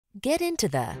Get into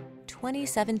the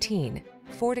 2017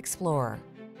 Ford Explorer.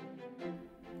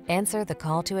 Answer the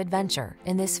call to adventure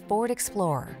in this Ford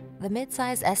Explorer, the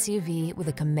midsize SUV with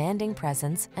a commanding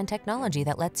presence and technology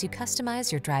that lets you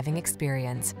customize your driving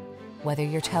experience. Whether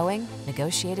you're towing,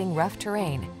 negotiating rough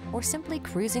terrain, or simply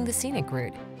cruising the scenic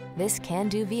route, this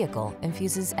can-do vehicle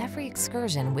infuses every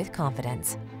excursion with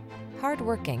confidence.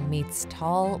 Hardworking meets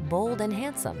tall, bold, and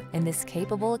handsome in this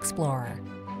capable Explorer.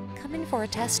 Come in for a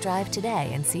test drive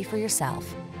today and see for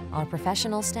yourself. Our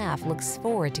professional staff looks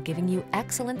forward to giving you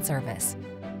excellent service.